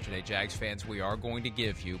do yesterday. Jags fans, we are going to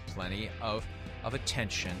give you plenty of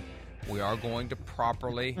attention. We are going to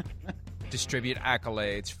properly distribute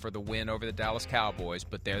accolades for the win over the Dallas Cowboys,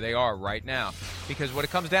 but there they are right now. Because what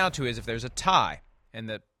it comes down to is if there's a tie and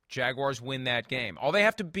the Jaguars win that game, all they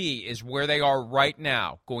have to be is where they are right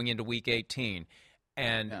now going into Week 18,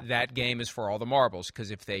 and that game is for all the marbles.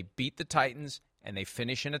 Because if they beat the Titans and they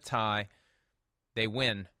finish in a tie, they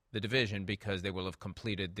win the division because they will have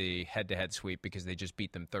completed the head-to-head sweep because they just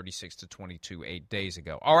beat them 36-22 8 days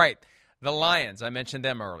ago. All right, the Lions, I mentioned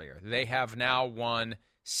them earlier. They have now won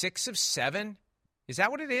 6 of 7. Is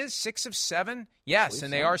that what it is? 6 of 7? Yes,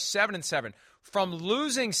 and they are 7-7. From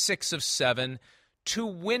losing 6 of 7 to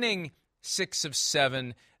winning 6 of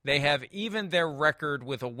 7, they have evened their record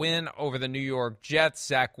with a win over the New York Jets.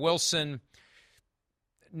 Zach Wilson,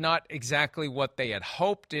 not exactly what they had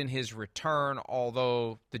hoped in his return,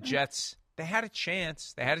 although the Jets, they had a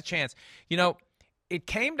chance. You know, it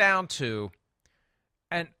came down to,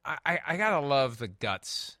 and I got to love the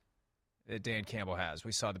guts that Dan Campbell has.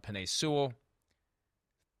 We saw the Penei Sewell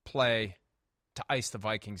play to ice the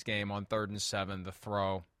Vikings game on 3rd and 7, the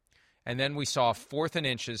throw. And then we saw 4th and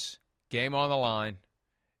inches, game on the line,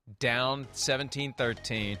 down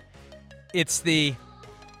 17-13. It's the,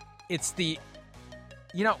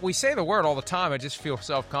 you know, we say the word all the time. I just feel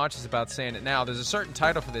self-conscious about saying it now. There's a certain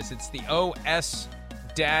title for this. It's the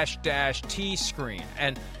OS-T screen.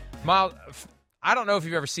 And, Miles, I don't know if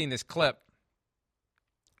you've ever seen this clip.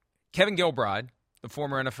 Kevin Gilbride, the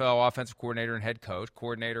former NFL offensive coordinator and head coach,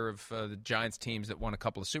 coordinator of the Giants teams that won a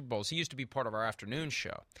couple of Super Bowls, he used to be part of our afternoon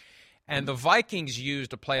show. And the Vikings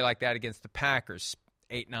used a play like that against the Packers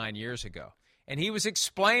 8-9 years ago. And he was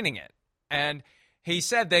explaining it. And he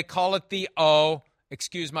said they call it the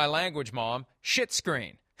excuse my language, Mom, shit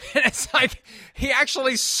screen. And it's like he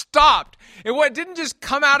actually stopped. It didn't just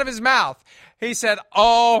come out of his mouth. He said,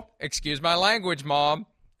 excuse my language, Mom.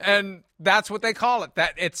 And that's what they call it.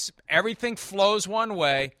 That it's everything flows one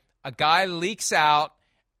way. A guy leaks out,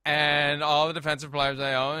 and all the defensive players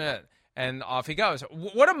say, yeah. And off he goes.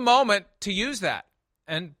 What a moment to use that.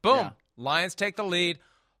 And boom, Lions take the lead,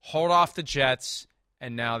 hold off the Jets,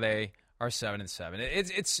 and now they are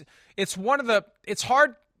 7-7. It's one of the – it's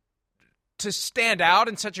hard to stand out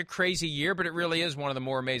in such a crazy year, but it really is one of the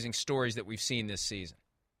more amazing stories that we've seen this season.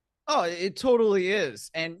 Oh, it totally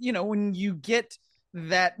is. And, you know, when you get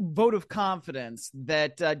that vote of confidence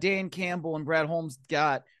that Dan Campbell and Brad Holmes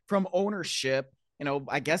got from ownership, you know,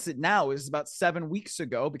 I guess it now is about 7 weeks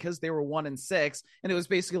ago because they were 1-6. And it was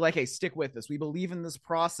basically like, hey, stick with us. We believe in this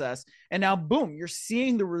process. And now, boom, you're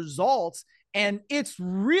seeing the results. And it's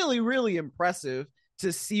really, really impressive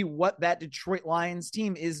to see what that Detroit Lions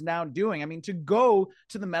team is now doing. I mean, to go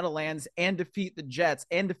to the Meadowlands and defeat the Jets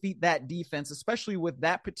and defeat that defense, especially with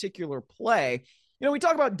that particular play. You know, we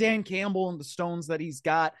talk about Dan Campbell and the stones that he's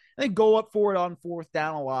got. They go up for it on 4th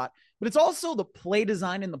down a lot. But it's also the play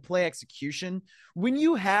design and the play execution. When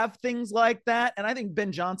you have things like that, and I think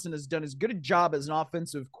Ben Johnson has done as good a job as an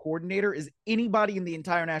offensive coordinator as anybody in the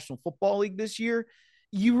entire National Football League this year,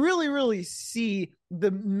 you really, really see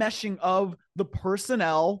the meshing of the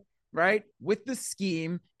personnel, right, with the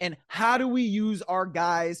scheme, and how do we use our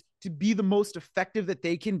guys to be the most effective that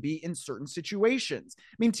they can be in certain situations.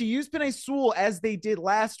 I mean, to use Penei Sewell as they did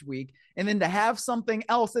last week, and then to have something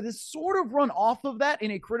else that is sort of run off of that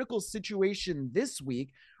in a critical situation this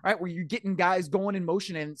week, right, where you're getting guys going in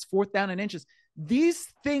motion and it's 4th down and inches. These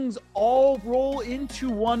things all roll into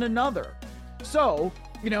one another. So,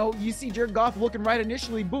 you know, you see Jared Goff looking right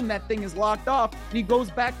initially, boom, that thing is locked off, and he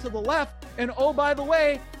goes back to the left, and oh, by the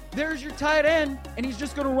way, there's your tight end, and he's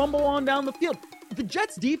just going to rumble on down the field. The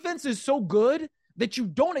Jets defense is so good that you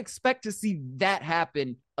don't expect to see that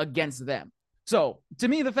happen against them. So to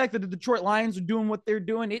me, the fact that the Detroit Lions are doing what they're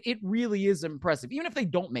doing, it really is impressive, even if they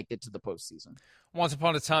don't make it to the postseason. Once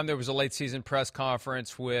upon a time, there was a late season press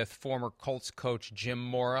conference with former Colts coach Jim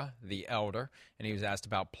Mora, the elder, and he was asked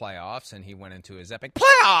about playoffs, and he went into his epic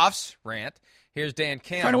playoffs rant. Here's Dan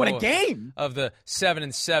Campbell trying to win a game of the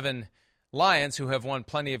 7-7 Lions, who have won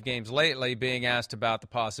plenty of games lately, being asked about the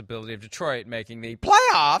possibility of Detroit making the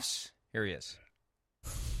playoffs. Here he is.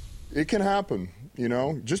 It can happen,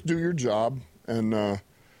 just do your job. And,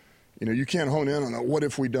 you can't hone in on what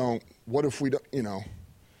if we don't, man, what if we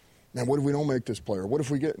don't make this play? Or what if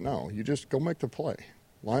we you just go make the play.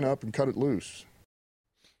 Line up and cut it loose.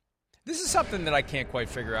 This is something that I can't quite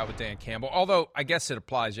figure out with Dan Campbell, although I guess it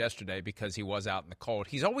applies yesterday because he was out in the cold.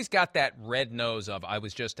 He's always got that red nose of, I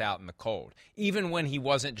was just out in the cold, even when he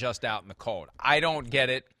wasn't just out in the cold. I don't get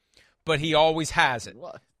it, but he always has it.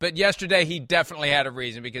 But yesterday he definitely had a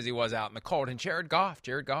reason because he was out in the cold. And Jared Goff.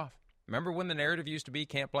 Remember when the narrative used to be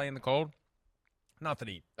can't play in the cold? Not that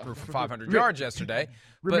he threw for 500 yards yesterday.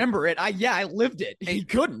 Remember it. I lived it. He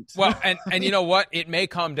couldn't. Well, and you know what? It may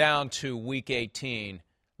come down to Week 18,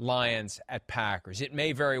 Lions at Packers. It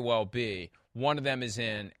may very well be one of them is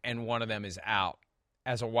in and one of them is out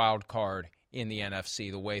as a wild card in the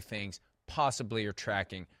NFC, the way things possibly are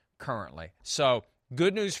tracking currently. So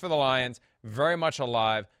good news for the Lions, very much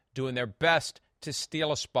alive, doing their best to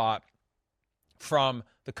steal a spot from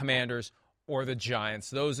the Commanders or the Giants.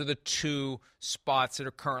 Those are the two spots that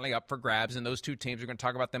are currently up for grabs, and those two teams, we're going to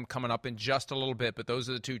talk about them coming up in just a little bit, but those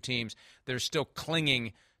are the two teams that are still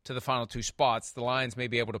clinging to the final two spots. The Lions may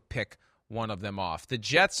be able to pick one of them off. The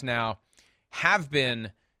Jets now have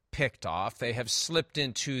been picked off. They have slipped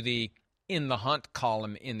into the in the hunt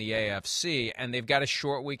column in the AFC, and they've got a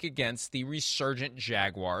short week against the resurgent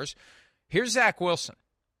Jaguars. Here's Zach Wilson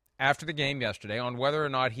after the game yesterday on whether or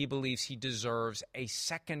not he believes he deserves a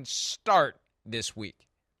second start this week.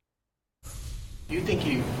 Do you think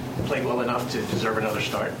you played well enough to deserve another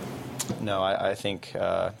start? No, I think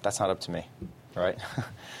that's not up to me, right?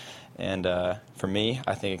 And for me,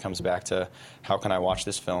 I think it comes back to how can I watch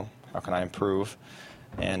this film? How can I improve?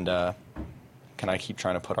 And can I keep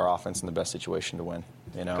trying to put our offense in the best situation to win?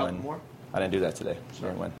 And more? I didn't do that today. So I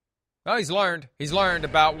didn't win. Well, he's learned. He's learned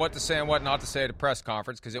about what to say and what not to say at a press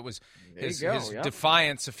conference because it was his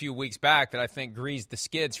defiance a few weeks back that I think greased the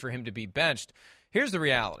skids for him to be benched. Here's the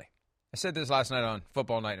reality. I said this last night on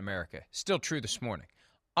Football Night in America. Still true this morning.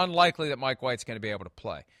 Unlikely that Mike White's going to be able to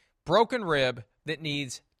play. Broken rib that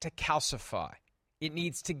needs to calcify. It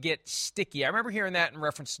needs to get sticky. I remember hearing that in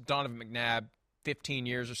reference to Donovan McNabb 15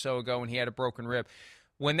 years or so ago when he had a broken rib.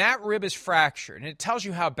 When that rib is fractured, and it tells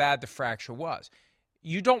you how bad the fracture was,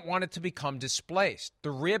 you don't want it to become displaced. The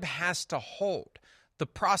rib has to hold. The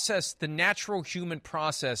process, the natural human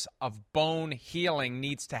process of bone healing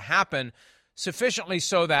needs to happen sufficiently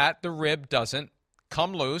so that the rib doesn't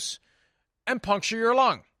come loose and puncture your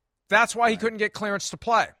lung. That's why he couldn't get clearance to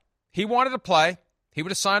play. He wanted to play. He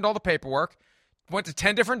would have signed all the paperwork, went to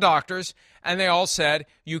 10 different doctors, and they all said,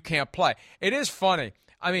 you can't play. It is funny.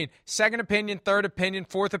 I mean, second opinion, third opinion,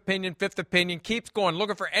 fourth opinion, fifth opinion, keeps going,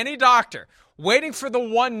 looking for any doctor, waiting for the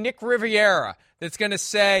one Nick Riviera that's going to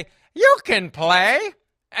say, you can play,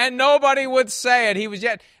 and nobody would say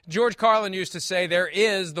it. George Carlin used to say there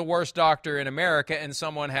is the worst doctor in America, and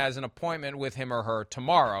someone has an appointment with him or her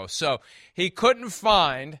tomorrow. So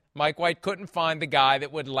Mike White couldn't find the guy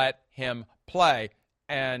that would let him play,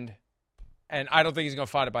 and I don't think he's going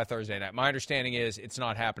to find it by Thursday night. My understanding is it's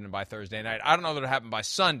not happening by Thursday night. I don't know that it'll happen by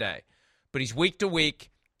Sunday, but he's week to week,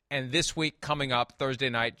 and this week coming up, Thursday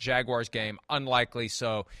night, Jaguars game, unlikely.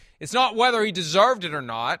 So it's not whether he deserved it or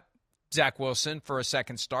not, Zach Wilson, for a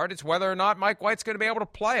second start. It's whether or not Mike White's going to be able to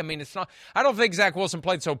play. I mean, I don't think Zach Wilson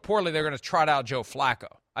played so poorly they're going to trot out Joe Flacco.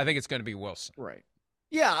 I think it's going to be Wilson. Right.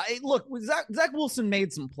 Yeah, look, Zach Wilson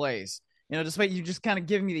made some plays. Despite you just kind of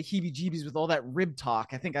giving me the heebie-jeebies with all that rib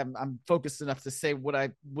talk, I think I'm focused enough to say what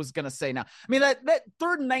I was going to say now. I mean, that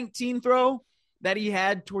 3rd and 19 throw that he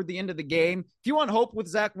had toward the end of the game, if you want hope with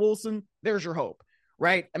Zach Wilson, there's your hope,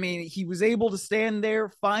 right? I mean, he was able to stand there,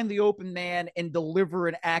 find the open man, and deliver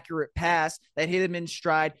an accurate pass that hit him in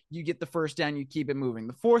stride. You get the first down, you keep it moving.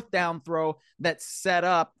 The 4th down throw that set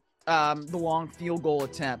up the long field goal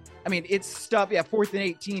attempt. I mean, it's stuff. Yeah, 4th and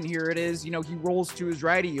 18. Here it is. He rolls to his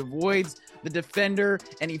right. He avoids the defender,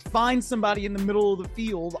 and he finds somebody in the middle of the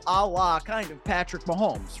field, a la kind of Patrick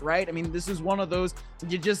Mahomes, right? I mean, this is one of those,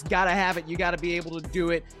 you just got to have it. You got to be able to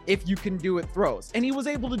do it if you can do it throws. And he was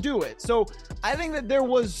able to do it. So I think that there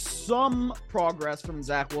was some progress from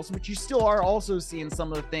Zach Wilson, but you still are also seeing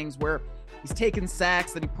some of the things where he's taking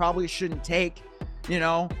sacks that he probably shouldn't take.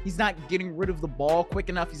 He's not getting rid of the ball quick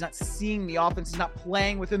enough. He's not seeing the offense. He's not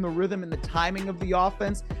playing within the rhythm and the timing of the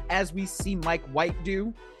offense as we see Mike White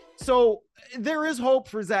do. So there is hope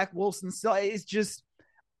for Zach Wilson. So it's just,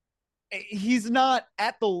 he's not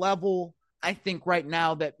at the level, I think, right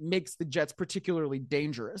now that makes the Jets particularly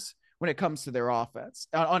dangerous when it comes to their offense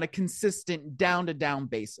on a consistent down-to-down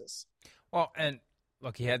basis. Well, and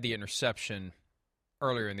look, he had the interception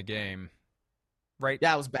earlier in the game. Right.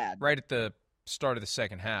 That was bad. Right at the start of the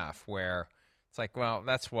second half, where it's like, well,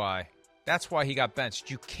 that's why he got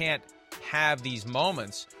benched. You can't have these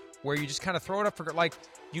moments where you just kind of throw it up for, like,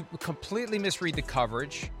 you completely misread the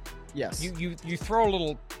coverage. Yes. You throw a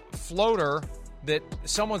little floater that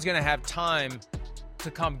someone's going to have time to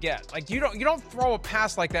come get. Like, you don't throw a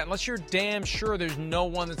pass like that unless you're damn sure there's no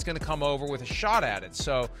one that's going to come over with a shot at it.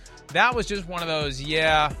 So that was just one of those,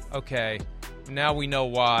 yeah, okay, now we know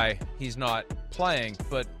why he's not playing.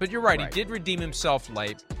 But you're right. He did redeem himself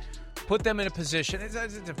late, put them in a position. It's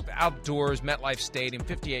outdoors, MetLife Stadium,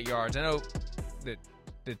 58 yards. I know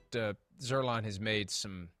that Zerline has made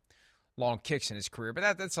some long kicks in his career,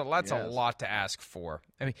 but that's a lot to ask for.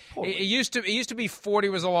 I mean, it used to be 40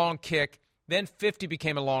 was a long kick, then 50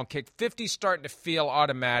 became a long kick. 50's starting to feel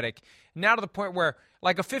automatic. Now to the point where,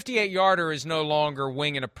 like, a 58-yarder is no longer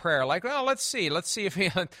winging a prayer. Like, well, let's see if he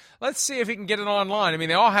can get it online. I mean,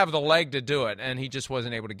 they all have the leg to do it, and he just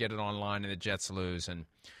wasn't able to get it online, and the Jets lose. And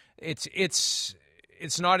it's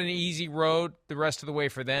not an easy road the rest of the way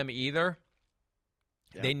for them either.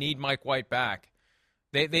 Yeah. They need Mike White back.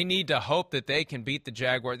 They need to hope that they can beat the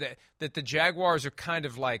Jaguars. That the Jaguars are kind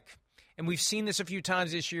of like, and we've seen this a few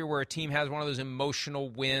times this year, where a team has one of those emotional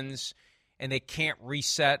wins and they can't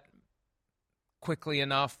reset quickly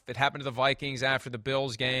enough. It happened to the Vikings after the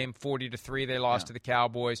Bills game, 40-3. They lost to the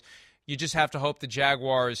Cowboys. You just have to hope the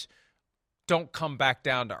Jaguars don't come back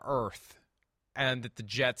down to earth and that the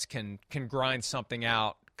Jets can grind something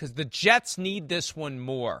out, because the Jets need this one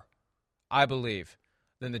more, I believe,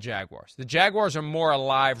 than the Jaguars. The Jaguars are more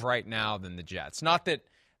alive right now than the Jets. Not that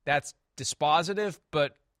that's dispositive,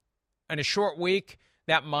 but in a short week,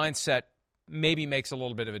 that mindset maybe makes a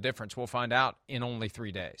little bit of a difference. We'll find out in only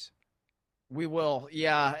 3 days. We will,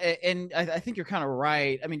 yeah. And I think you're kind of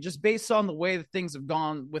right. I mean, just based on the way that things have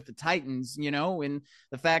gone with the Titans, and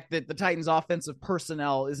the fact that the Titans' offensive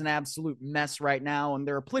personnel is an absolute mess right now, and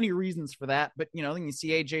there are plenty of reasons for that. But, then you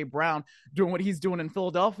see A.J. Brown doing what he's doing in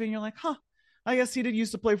Philadelphia, and you're like, I guess he did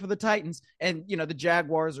used to play for the Titans. And, the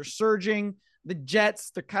Jaguars are surging. The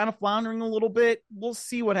Jets, they're kind of floundering a little bit. We'll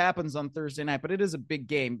see what happens on Thursday night, but it is a big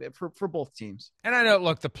game for both teams. And I know,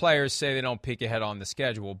 look, the players say they don't peek ahead on the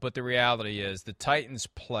schedule, but the reality is the Titans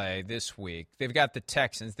play this week. They've got the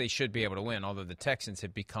Texans. They should be able to win, although the Texans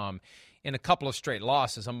have become, in a couple of straight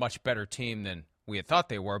losses, a much better team than we had thought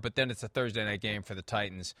they were. But then it's a Thursday night game for the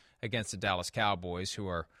Titans against the Dallas Cowboys, who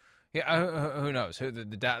are, who knows?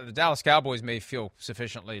 The Dallas Cowboys may feel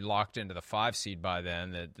sufficiently locked into the 5 seed by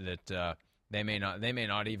then that they may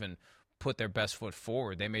not even put their best foot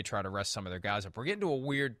forward. They may try to rest some of their guys up. We're getting to a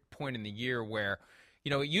weird point in the year where,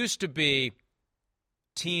 it used to be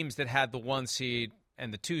teams that had the 1 seed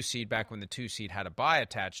and the 2 seed, back when the 2 seed had a bye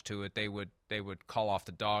attached to it, they would call off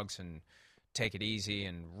the dogs and take it easy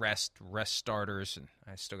and rest starters. And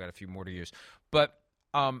I still got a few more to use. But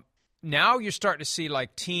now you're starting to see,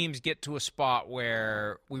 like, teams get to a spot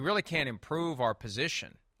where we really can't improve our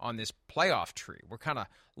position on this playoff tree. We're kind of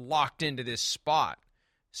locked into this spot.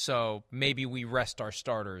 So maybe we rest our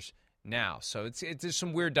starters now. So there's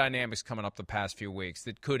some weird dynamics coming up the past few weeks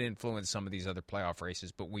that could influence some of these other playoff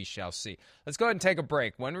races, but we shall see. Let's go ahead and take a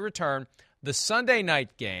break. When we return, the Sunday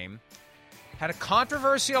night game had a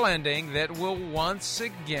controversial ending that will once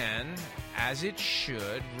again, as it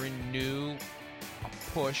should, renew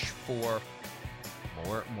a push for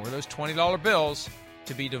more of those $20 bills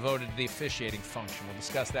to be devoted to the officiating function. We'll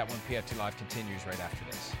discuss that when PFT Live continues right after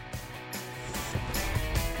this.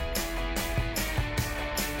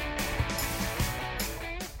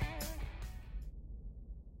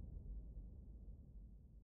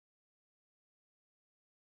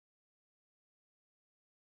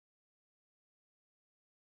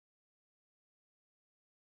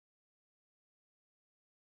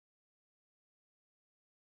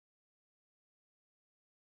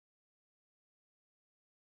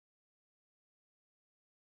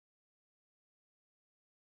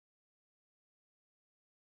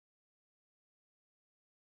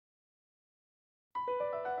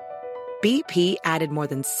 BP added more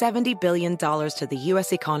than $70 billion to the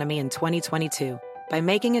U.S. economy in 2022 by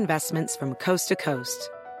making investments from coast to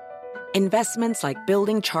coast. Investments like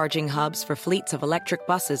building charging hubs for fleets of electric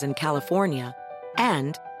buses in California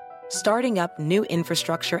and starting up new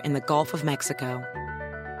infrastructure in the Gulf of Mexico.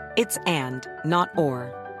 It's and, not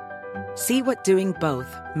or. See what doing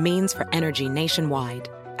both means for energy nationwide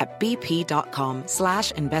at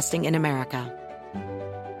bp.com/investing in America.